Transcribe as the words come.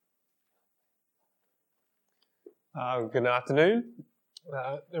Good afternoon,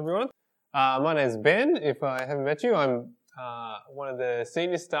 everyone. My name is Ben. If I haven't met you, I'm one of the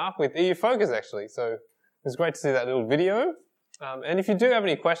senior staff with EU Focus, actually. So it was great to see that little video. And if you do have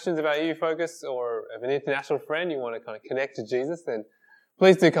any questions about EU Focus or have an international friend you want to kind of connect to Jesus, then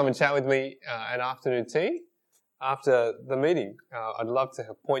please do come and chat with me at afternoon tea after the meeting. I'd love to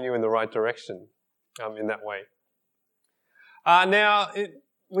point you in the right direction in that way.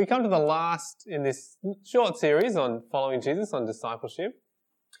 We come to the last in this short series on following Jesus, on discipleship.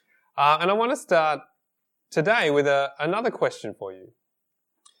 And I want to start today with another question for you.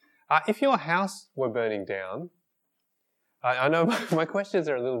 If your house were burning down, I know my questions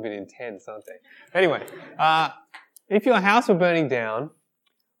are a little bit intense, aren't they? Anyway, if your house were burning down,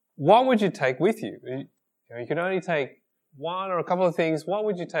 what would you take with you? You could only take one or a couple of things. What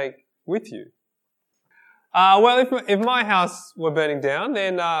would you take with you? Well, if my house were burning down,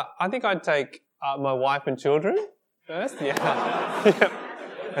 then I think I'd take my wife and children first. Yeah.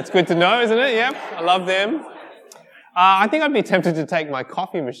 That's good to know, isn't it? Yeah, I love them. I think I'd be tempted to take my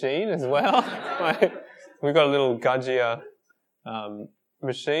coffee machine as well. We've got a little Gaggia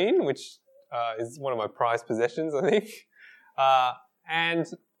machine, which is one of my prized possessions, I think. And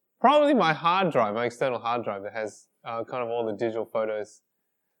probably my hard drive, my external hard drive that has kind of all the digital photos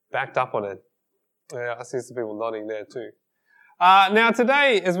backed up on it. Yeah, I see some people nodding there too. Now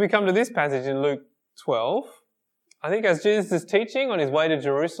today, as we come to this passage in Luke 12, I think as Jesus is teaching on his way to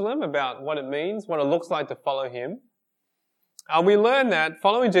Jerusalem about what it means, what it looks like to follow him, we learn that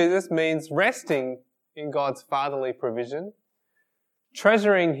following Jesus means resting in God's fatherly provision,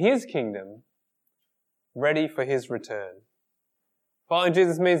 treasuring his kingdom, ready for his return. Following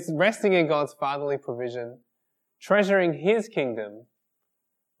Jesus means resting in God's fatherly provision, treasuring his kingdom,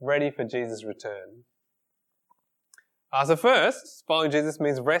 ready for Jesus' return. So first, following Jesus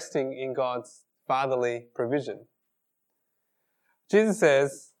means resting in God's fatherly provision. Jesus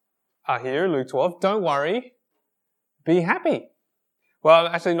says here, Luke 12, don't worry, be happy. Well,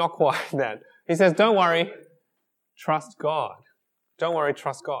 actually not quite that. He says, don't worry, trust God. Don't worry,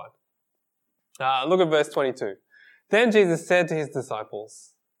 trust God. Look at verse 22. Then Jesus said to his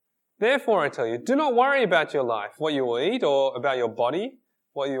disciples, therefore I tell you, do not worry about your life, what you will eat, or about your body,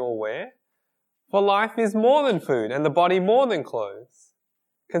 what you will wear. For life is more than food, and the body more than clothes.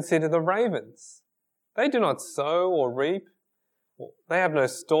 Consider the ravens. They do not sow or reap. They have no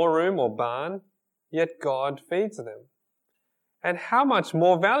storeroom or barn, yet God feeds them. And how much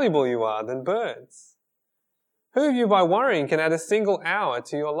more valuable you are than birds. Who of you by worrying can add a single hour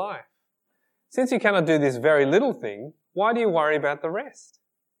to your life? Since you cannot do this very little thing, why do you worry about the rest?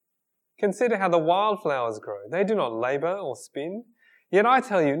 Consider how the wildflowers grow. They do not labor or spin. Yet I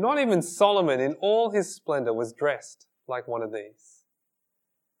tell you, not even Solomon in all his splendor was dressed like one of these.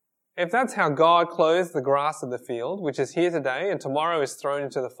 If that's how God clothes the grass of the field, which is here today and tomorrow is thrown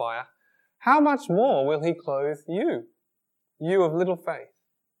into the fire, how much more will he clothe you, you of little faith?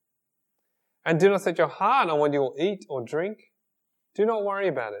 And do not set your heart on what you will eat or drink. Do not worry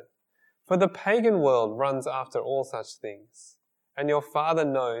about it, for the pagan world runs after all such things, and your Father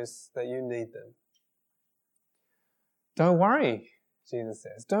knows that you need them. Don't worry, Jesus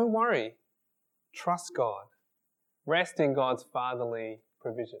says. Don't worry. Trust God. Rest in God's fatherly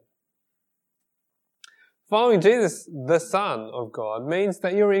provision. Following Jesus, the Son of God, means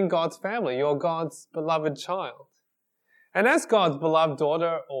that you're in God's family. You're God's beloved child. And as God's beloved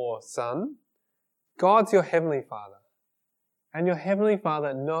daughter or son, God's your heavenly Father. And your heavenly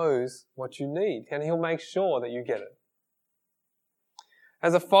Father knows what you need, and he'll make sure that you get it.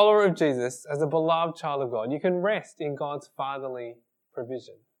 As a follower of Jesus, as a beloved child of God, you can rest in God's fatherly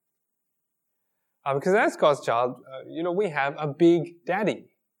provision. Because as God's child, we have a big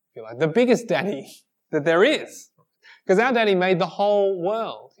daddy, if you like, the biggest daddy that there is. Because our daddy made the whole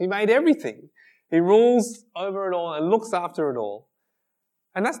world. He made everything. He rules over it all and looks after it all.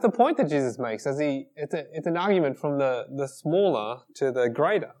 And that's the point that Jesus makes as it's an argument from the smaller to the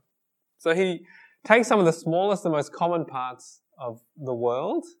greater. So he takes some of the smallest, the most common parts of the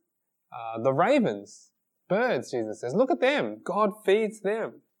world, the ravens, birds, Jesus says. Look at them. God feeds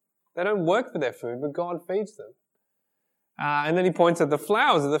them. They don't work for their food, but God feeds them. And then he points at the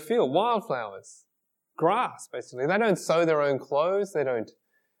flowers of the field, wildflowers, grass, basically. They don't sew their own clothes. They don't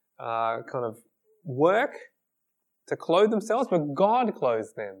kind of work to clothe themselves, but God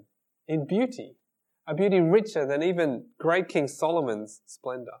clothes them in beauty, a beauty richer than even great King Solomon's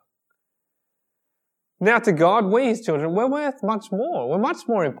splendor. Now to God, we, his children, we're worth much more. We're much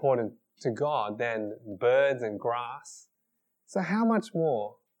more important to God than birds and grass. So how much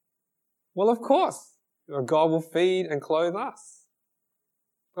more? Well, of course, God will feed and clothe us.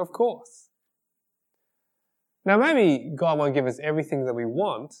 Of course. Now maybe God won't give us everything that we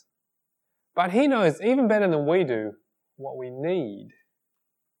want, but He knows even better than we do what we need.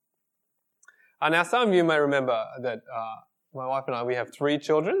 Now some of you may remember that my wife and I, we have 3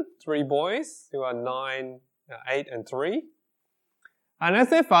 children, 3 boys who are 9, 8 and 3. And as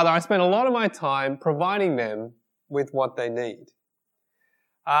their father, I spend a lot of my time providing them with what they need.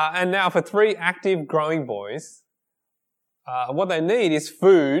 And now for 3 active growing boys, what they need is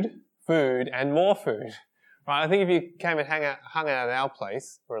food, and more food. Right? I think if you came and hung out at our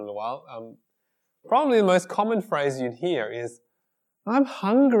place for a little while, probably the most common phrase you'd hear is, "I'm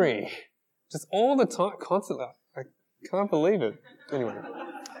hungry." Just all the time, constantly. I can't believe it. Anyway.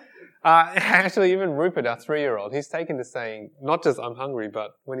 Actually, even Rupert, our 3-year-old, he's taken to saying, not just "I'm hungry,"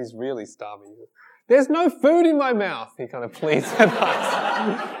 but when he's really starving, "There's no food in my mouth." He kind of pleads with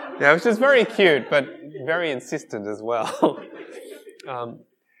us. Yeah, which is very cute, but very insistent as well.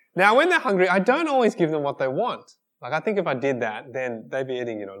 Now, when they're hungry, I don't always give them what they want. Like, I think if I did that, then they'd be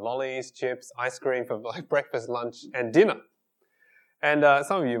eating, lollies, chips, ice cream for like breakfast, lunch, and dinner. And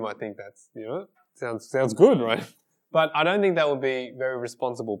some of you might think that's, sounds good, right? But I don't think that would be very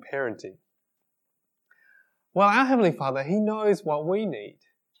responsible parenting. Well, our Heavenly Father, He knows what we need.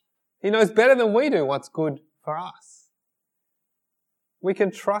 He knows better than we do what's good for us. We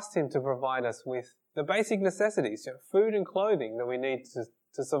can trust Him to provide us with the basic necessities, food and clothing that we need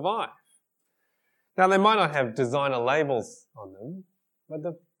to survive. Now, they might not have designer labels on them, but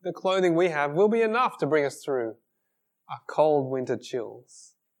the clothing we have will be enough to bring us through our cold winter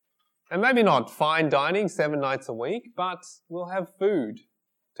chills. And maybe not fine dining 7 nights a week, but we'll have food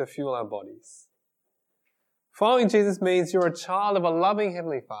to fuel our bodies. Following Jesus means you're a child of a loving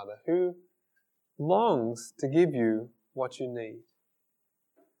Heavenly Father who longs to give you what you need.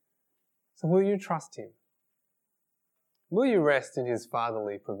 So will you trust Him? Will you rest in His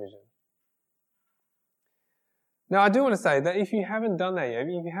fatherly provision? Now, I do want to say that if you haven't done that yet, if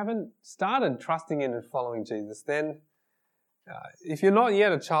you haven't started trusting in and following Jesus, then if you're not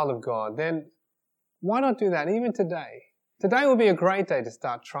yet a child of God, then why not do that even today? Today will be a great day to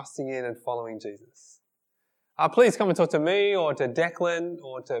start trusting in and following Jesus. Please come and talk to me or to Declan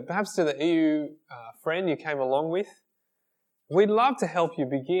or perhaps to the EU friend you came along with. We'd love to help you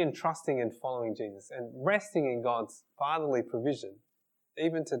begin trusting and following Jesus and resting in God's fatherly provision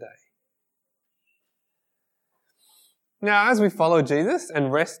even today. Now, as we follow Jesus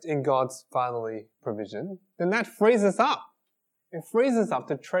and rest in God's fatherly provision, then that frees us up. It frees us up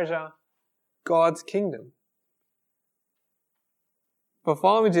to treasure God's kingdom. For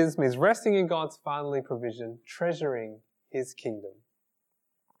following Jesus means resting in God's fatherly provision, treasuring His kingdom.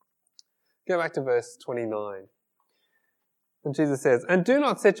 Go back to verse 29. And Jesus says, "And do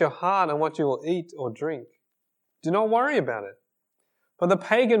not set your heart on what you will eat or drink. Do not worry about it. For the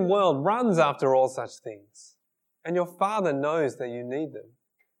pagan world runs after all such things, and your Father knows that you need them.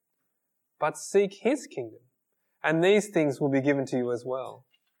 But seek His kingdom, and these things will be given to you as well.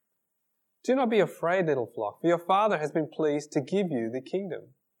 Do not be afraid, little flock, for your Father has been pleased to give you the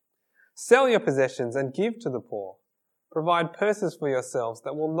kingdom. Sell your possessions and give to the poor. Provide purses for yourselves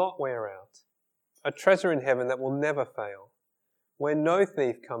that will not wear out, a treasure in heaven that will never fail, where no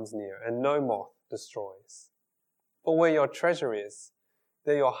thief comes near and no moth destroys. For where your treasure is,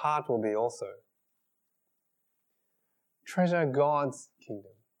 there your heart will be also." Treasure God's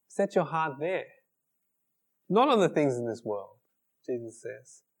kingdom. Set your heart there. Not on the things in this world, Jesus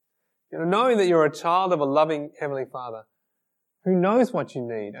says. Knowing that you're a child of a loving Heavenly Father who knows what you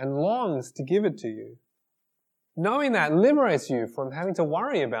need and longs to give it to you. Knowing that liberates you from having to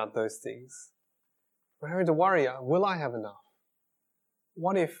worry about those things. From having to worry, will I have enough?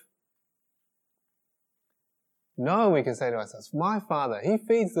 What if? No, we can say to ourselves, my Father, He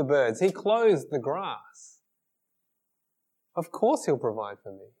feeds the birds, He clothes the grass. Of course He'll provide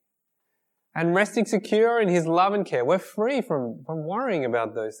for me. And resting secure in His love and care, we're free from worrying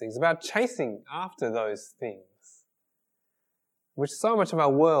about those things, about chasing after those things, which so much of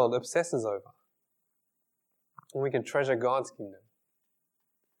our world obsesses over. And we can treasure God's kingdom.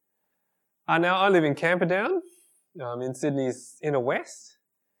 Now, I live in Camperdown, in Sydney's inner west.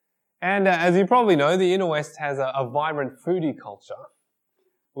 And as you probably know, the inner west has a vibrant foodie culture,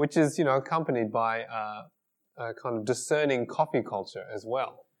 which is, accompanied by a kind of discerning coffee culture as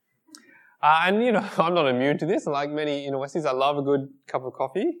well. And I'm not immune to this. Like many inner Westies, I love a good cup of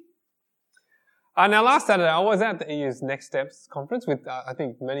coffee. Now, last Saturday, I was at the EU's Next Steps conference with, I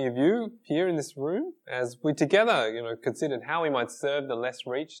think, many of you here in this room, as we together, considered how we might serve the less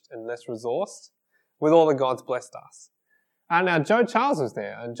reached and less resourced with all that God's blessed us. And now Jo Charles was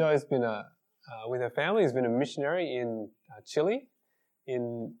there, and Jo's been with her family, has been a missionary in Chile,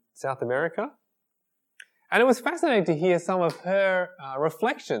 in South America. And it was fascinating to hear some of her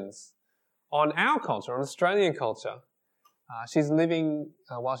reflections on our culture, on Australian culture. She's living,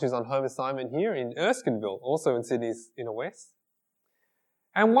 while she's on home assignment here, in Erskineville, also in Sydney's inner west.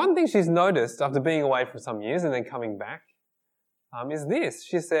 And one thing she's noticed after being away for some years and then coming back is this.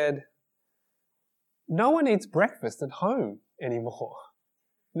 She said, no one eats breakfast at home anymore.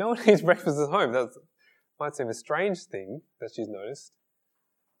 No one eats breakfast at home. That might seem a strange thing that she's noticed.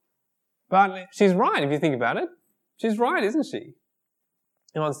 But she's right, if you think about it. She's right, isn't she?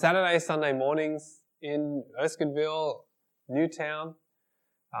 And on Saturday, Sunday mornings in Erskineville, Newtown,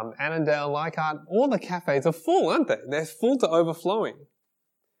 Annandale, Leichhardt, all the cafes are full, aren't they? They're full to overflowing,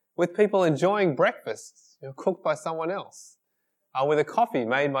 with people enjoying breakfast, cooked by someone else, with a coffee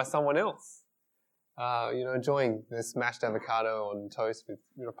made by someone else, enjoying the smashed avocado on toast with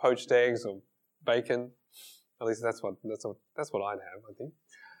poached eggs or bacon. At least that's what I'd have, I think.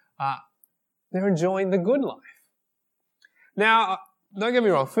 They're enjoying the good life. Now, don't get me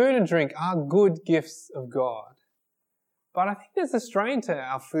wrong, food and drink are good gifts of God. But I think there's a strain to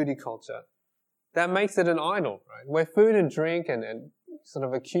our foodie culture that makes it an idol, right? Where food and drink and sort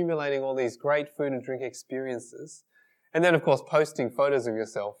of accumulating all these great food and drink experiences, and then of course posting photos of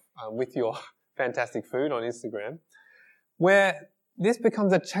yourself with your fantastic food on Instagram, where this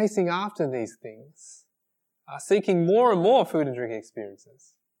becomes a chasing after these things, seeking more and more food and drink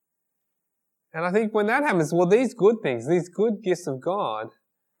experiences. And I think when that happens, well, these good things, these good gifts of God,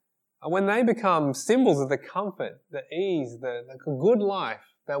 when they become symbols of the comfort, the ease, the good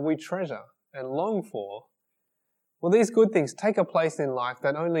life that we treasure and long for, well, these good things take a place in life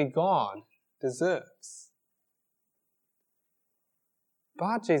that only God deserves.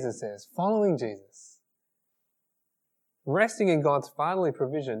 But Jesus says, following Jesus, resting in God's fatherly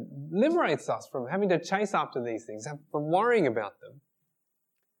provision, liberates us from having to chase after these things, from worrying about them.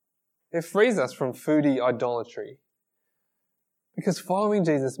 It frees us from foodie idolatry. Because following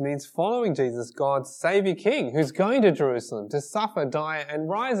Jesus means following Jesus, God's Saviour King, who's going to Jerusalem to suffer, die, and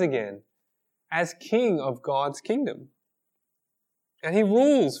rise again as King of God's kingdom. And He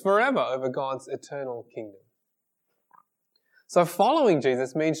rules forever over God's eternal kingdom. So following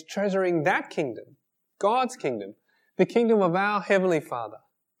Jesus means treasuring that kingdom, God's kingdom, the kingdom of our Heavenly Father,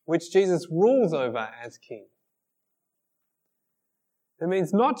 which Jesus rules over as King. It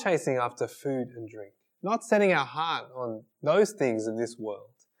means not chasing after food and drink, not setting our heart on those things of this world,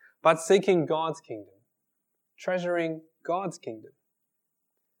 but seeking God's kingdom, treasuring God's kingdom.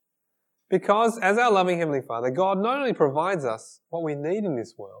 Because as our loving Heavenly Father, God not only provides us what we need in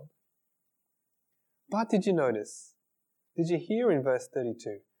this world, but did you notice, did you hear in verse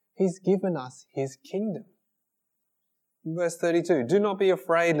 32, He's given us His kingdom. In verse 32, do not be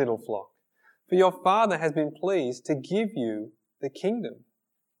afraid, little flock, for your Father has been pleased to give you the kingdom.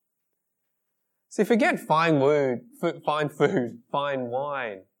 See, forget fine food, fine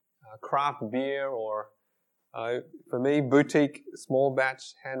wine, craft beer, or for me, boutique, small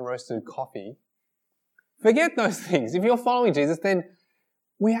batch, hand-roasted coffee. Forget those things. If you're following Jesus, then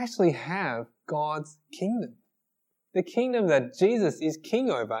we actually have God's kingdom. The kingdom that Jesus is king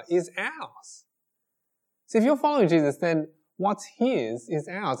over is ours. So if you're following Jesus, then what's His is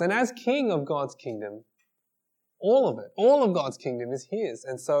ours. And as king of God's kingdom, all of it, all of God's kingdom is His.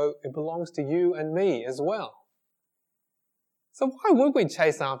 And so it belongs to you and me as well. So why would we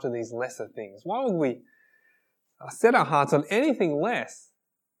chase after these lesser things? Why would we set our hearts on anything less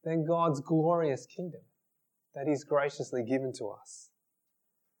than God's glorious kingdom that He's graciously given to us?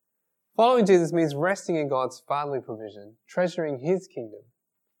 Following Jesus means resting in God's fatherly provision, treasuring His kingdom.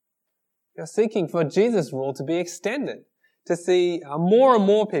 You're seeking for Jesus' rule to be extended, to see more and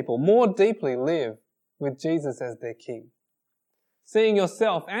more people more deeply live with Jesus as their King. Seeing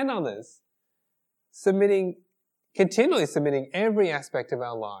yourself and others continually submitting every aspect of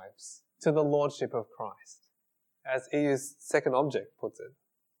our lives to the Lordship of Christ, as EU's second object puts it.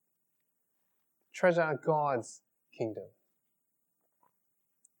 Treasure God's kingdom.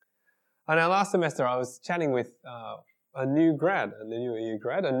 And our last semester I was chatting with a new EU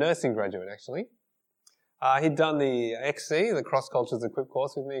grad, a nursing graduate actually. He'd done the XC, the Cross Cultures Equip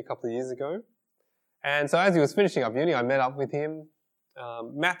course with me a couple of years ago. And so as he was finishing up uni, I met up with him.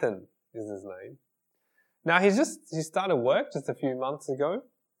 Mathen is his name. Now he started work just a few months ago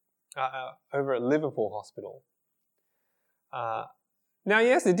over at Liverpool Hospital. Now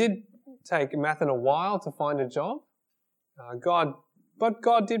yes, it did take Mathen a while to find a job. But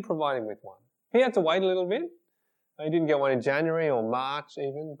God did provide him with one. He had to wait a little bit. He didn't get one in January or March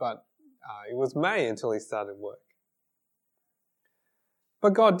even, but it was May until he started work.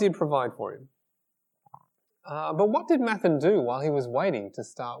 But God did provide for him. But what did Mathen do while he was waiting to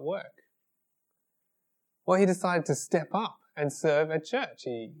start work? Well, he decided to step up and serve at church.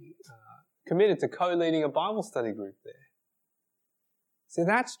 He committed to co-leading a Bible study group there. See,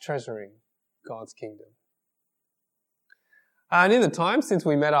 that's treasuring God's kingdom. And in the time since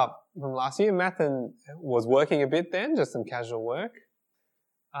we met up from last year, Mathan was working a bit then, just some casual work.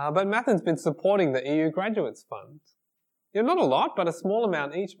 But Mathan's been supporting the EU Graduates Fund. Not a lot, but a small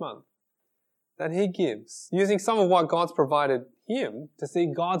amount each month that he gives, using some of what God's provided him to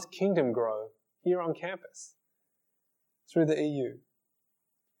see God's kingdom grow here on campus through the EU.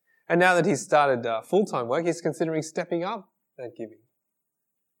 And now that he's started full-time work, he's considering stepping up that giving.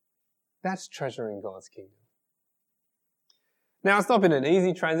 That's treasuring God's kingdom. Now, it's not been an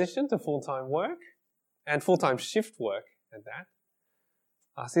easy transition to full-time work and full-time shift work at that.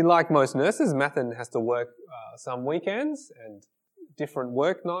 See, like most nurses, Mathan has to work some weekends and different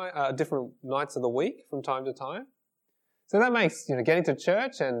nights of the week from time to time. So that makes getting to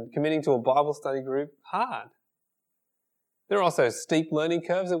church and committing to a Bible study group hard. There are also steep learning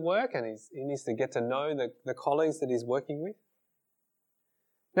curves at work, and he needs to get to know the colleagues that he's working with.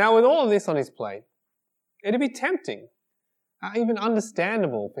 Now, with all of this on his plate, it'd be tempting, even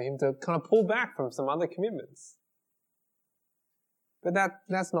understandable for him to kind of pull back from some other commitments. But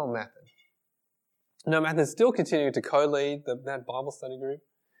that's not Mathan. No, Mathan's still continuing to co-lead that Bible study group.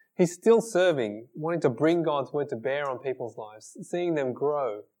 He's still serving, wanting to bring God's word to bear on people's lives, seeing them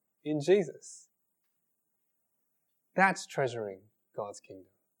grow in Jesus. That's treasuring God's kingdom.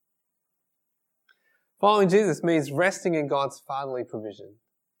 Following Jesus means resting in God's fatherly provision,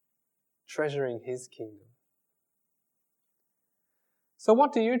 treasuring his kingdom. So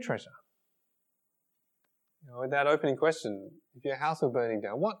what do you treasure? With that opening question, if your house were burning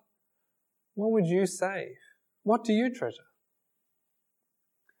down, what would you save? What do you treasure?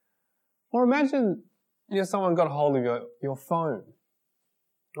 Or imagine someone got a hold of your phone,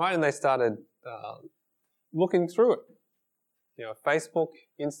 right? And they started looking through it. Facebook,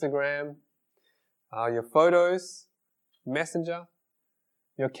 Instagram, your photos, Messenger,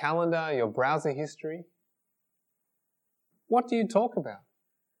 your calendar, your browser history. What do you talk about?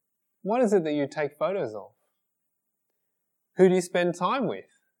 What is it that you take photos of? Who do you spend time with?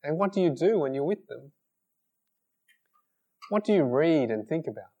 And what do you do when you're with them? What do you read and think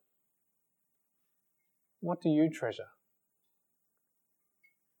about? What do you treasure?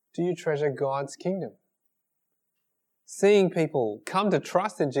 Do you treasure God's kingdom? Seeing people come to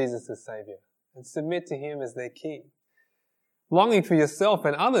trust in Jesus as Saviour and submit to Him as their King. Longing for yourself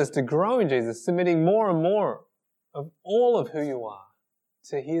and others to grow in Jesus, submitting more and more of all of who you are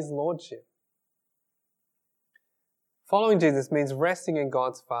to His Lordship. Following Jesus means resting in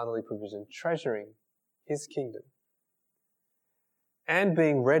God's fatherly provision, treasuring His kingdom, and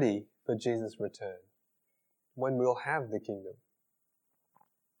being ready for Jesus' return, when we'll have the kingdom.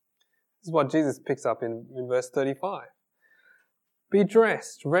 This is what Jesus picks up in verse 35. Be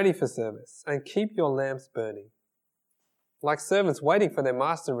dressed, ready for service, and keep your lamps burning, like servants waiting for their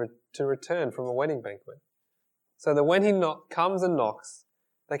master to return from a wedding banquet, so that when he comes and knocks,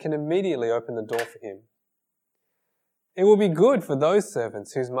 they can immediately open the door for him. It will be good for those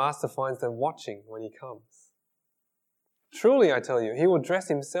servants whose master finds them watching when he comes. Truly, I tell you, he will dress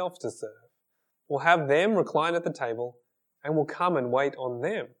himself to serve, will have them recline at the table, and will come and wait on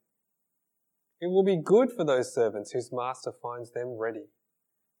them. It will be good for those servants whose master finds them ready,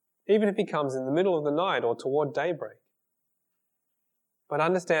 even if he comes in the middle of the night or toward daybreak. But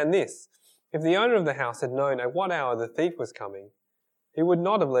understand this, if the owner of the house had known at what hour the thief was coming, he would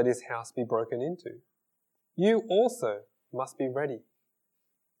not have let his house be broken into. You also must be ready,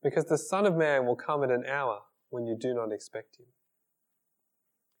 because the Son of Man will come at an hour when you do not expect him.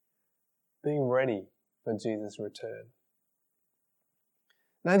 Being ready for Jesus' return.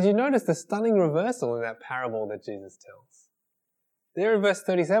 Now, did you notice the stunning reversal in that parable that Jesus tells? There in verse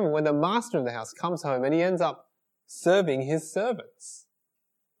 37, when the master of the house comes home and he ends up serving his servants.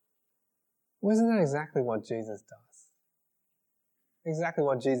 Well, isn't that exactly what Jesus does? Exactly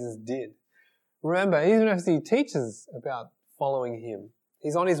what Jesus did. Remember, even as he teaches about following him,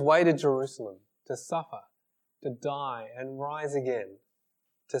 he's on his way to Jerusalem to suffer, to die and rise again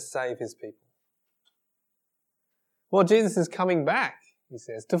to save his people. Well, Jesus is coming back, he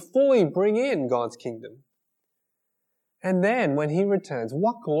says, to fully bring in God's kingdom. And then when he returns,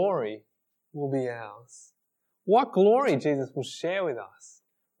 what glory will be ours? What glory Jesus will share with us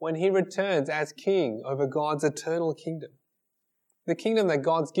when he returns as king over God's eternal kingdom. The kingdom that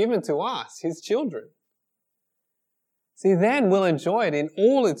God's given to us, his children. See, then we'll enjoy it in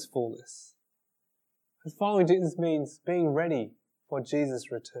all its fullness. And following Jesus means being ready for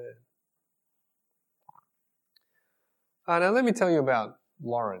Jesus' return. Now let me tell you about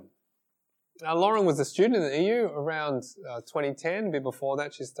Lauren. Lauren was a student in the EU around 2010, a bit before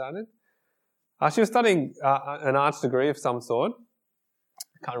that she started. She was studying an arts degree of some sort.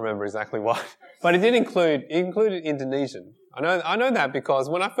 I can't remember exactly what, but it included Indonesian. I know that because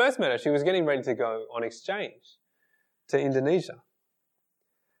when I first met her, she was getting ready to go on exchange to Indonesia.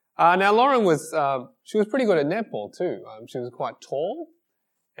 Now Lauren she was pretty good at netball too. She was quite tall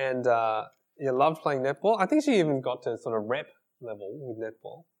and loved playing netball. I think she even got to sort of rep level with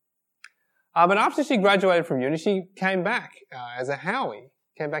netball. But after she graduated from uni, she came back as a Howie,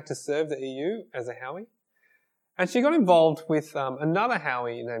 came back to serve the EU as a Howie. And she got involved with another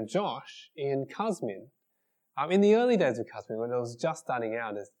Howie named Josh in Kazmin. In the early days of Kazmin, when it was just starting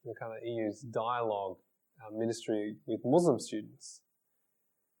out as the kind of EU's dialogue ministry with Muslim students.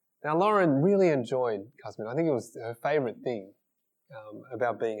 Now, Lauren really enjoyed Kazmin. I think it was her favourite thing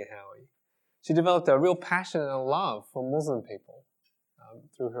about being a Howie. She developed a real passion and a love for Muslim people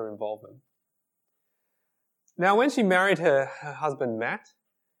through her involvement. Now, when she married her husband, Matt,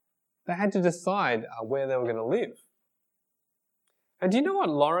 they had to decide where they were going to live. And do you know what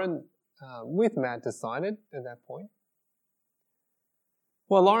Lauren, with Matt, decided at that point?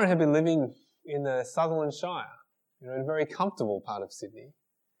 Well, Lauren had been living in the Sutherland Shire, in a very comfortable part of Sydney,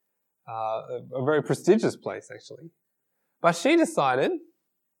 a very prestigious place, actually. But she decided,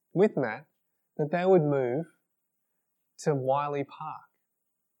 with Matt, that they would move to Wiley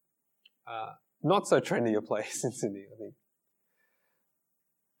Park. Not so trendy a place in Sydney, I think.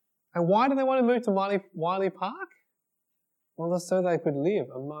 And why do they want to move to Wiley Park? Well, so they could live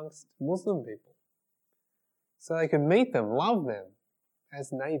amongst Muslim people. So they could meet them, love them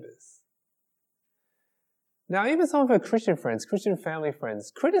as neighbours. Now, even some of her Christian friends, Christian family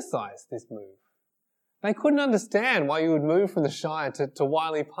friends, criticised this move. They couldn't understand why you would move from the Shire to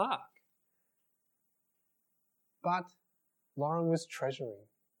Wiley Park. But Lauren was treasuring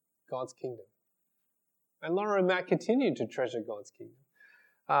God's kingdom. And Lauren and Matt continued to treasure God's kingdom.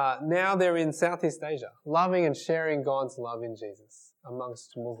 Now they're in Southeast Asia, loving and sharing God's love in Jesus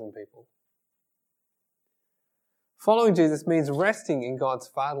amongst Muslim people. Following Jesus means resting in God's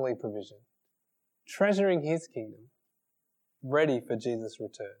fatherly provision, treasuring His kingdom, ready for Jesus'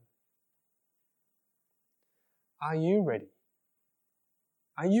 return. Are you ready?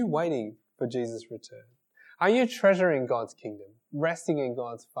 Are you waiting for Jesus' return? Are you treasuring God's kingdom, resting in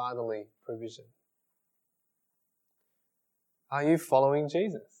God's fatherly provision? Are you following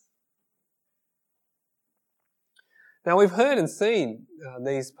Jesus? Now we've heard and seen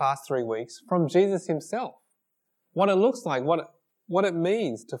these past 3 weeks from Jesus Himself, what it looks like, what it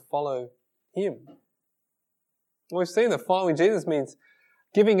means to follow Him. We've seen that following Jesus means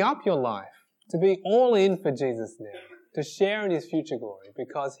giving up your life, to be all in for Jesus now, to share in His future glory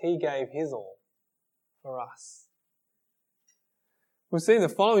because He gave His all for us. We've seen that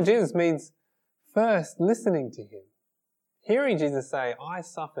following Jesus means first listening to Him, hearing Jesus say, I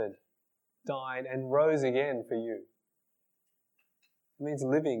suffered, died, and rose again for you. It means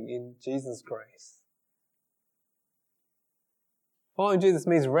living in Jesus' grace. Following Jesus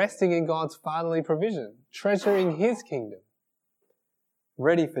means resting in God's fatherly provision, treasuring His kingdom,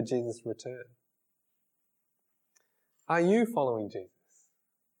 ready for Jesus' return. Are you following Jesus?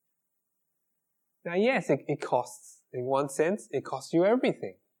 Now, yes, it costs. In one sense, it costs you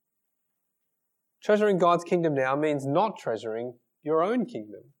everything. Treasuring God's kingdom now means not treasuring your own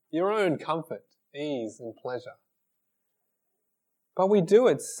kingdom, your own comfort, ease, and pleasure. But we do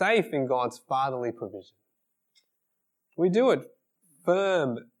it safe in God's fatherly provision. We do it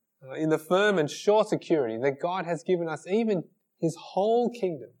in the firm and sure security that God has given us even His whole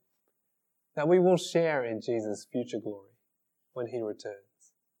kingdom, that we will share in Jesus' future glory when He returns.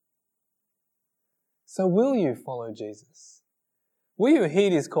 So will you follow Jesus? Will you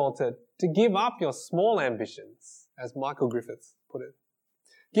heed His call to give up your small ambitions, as Michael Griffiths put it?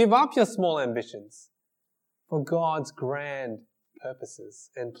 Give up your small ambitions for God's grand purposes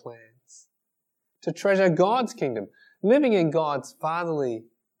and plans. To treasure God's kingdom, living in God's fatherly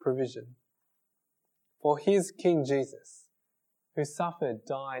provision. For His King Jesus, who suffered,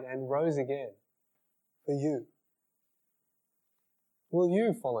 died, and rose again for you. Will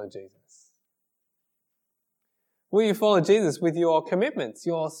you follow Jesus? Will you follow Jesus with your commitments,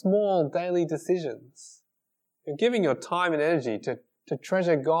 your small daily decisions? You're giving your time and energy to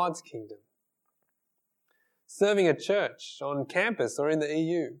treasure God's kingdom. Serving a church on campus or in the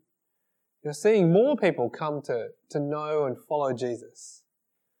EU. You're seeing more people come to know and follow Jesus.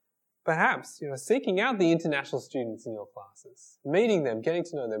 Perhaps, seeking out the international students in your classes, meeting them, getting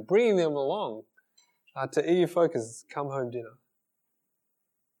to know them, bringing them along to EU Focus Come Home Dinner.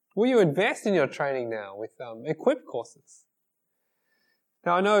 Will you invest in your training now with Equip courses?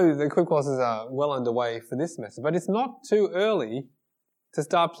 Now, I know the quick courses are well underway for this semester, but it's not too early to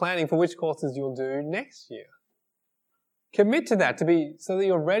start planning for which courses you'll do next year. Commit to that so that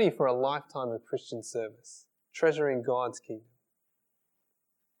you're ready for a lifetime of Christian service, treasuring God's kingdom.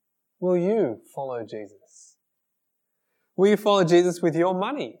 Will you follow Jesus? Will you follow Jesus with your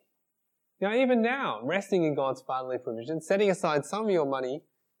money? Now, even now, resting in God's fatherly provision, setting aside some of your money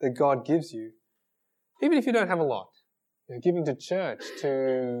that God gives you, even if you don't have a lot, giving to church,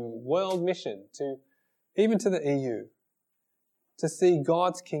 to world mission, even to the EU, to see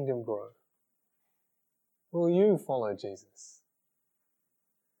God's kingdom grow. Will you follow Jesus?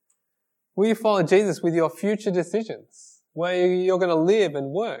 Will you follow Jesus with your future decisions, where you're going to live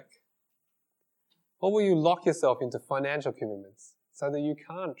and work? Or will you lock yourself into financial commitments so that you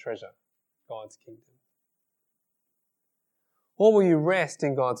can't treasure God's kingdom? Or will you rest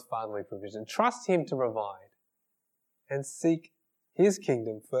in God's fatherly provision, trust Him to provide, and seek His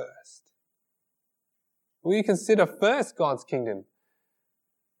kingdom first? Will you consider first God's kingdom,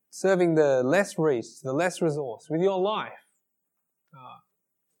 serving the less reached, the less resourced, with your life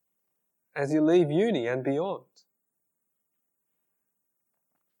as you leave uni and beyond?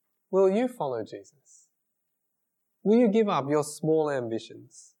 Will you follow Jesus? Will you give up your small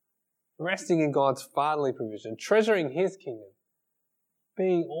ambitions, resting in God's fatherly provision, treasuring His kingdom,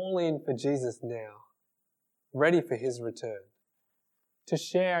 being all in for Jesus now, ready for His return, to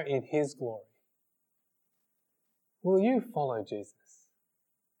share in His glory? Will you follow Jesus,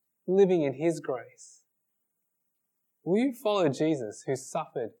 living in His grace? Will you follow Jesus, who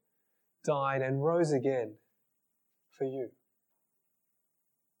suffered, died, and rose again for you?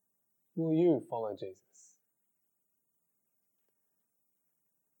 Will you follow Jesus?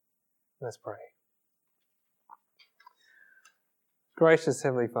 Let's pray. Gracious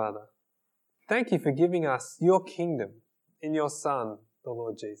Heavenly Father, thank you for giving us your kingdom in your Son, the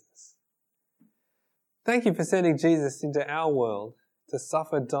Lord Jesus. Thank you for sending Jesus into our world to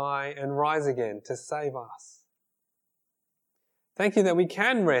suffer, die, and rise again to save us. Thank you that we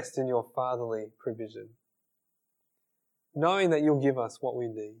can rest in your fatherly provision, knowing that you'll give us what we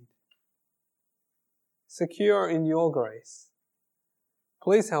need. Secure in your grace,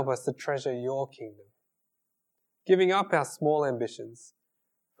 please help us to treasure your kingdom, giving up our small ambitions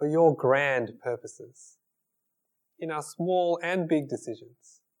for your grand purposes, in our small and big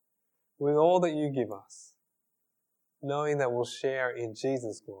decisions, with all that you give us, knowing that we'll share in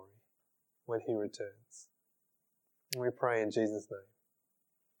Jesus' glory when He returns. And we pray in Jesus'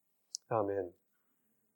 name. Amen.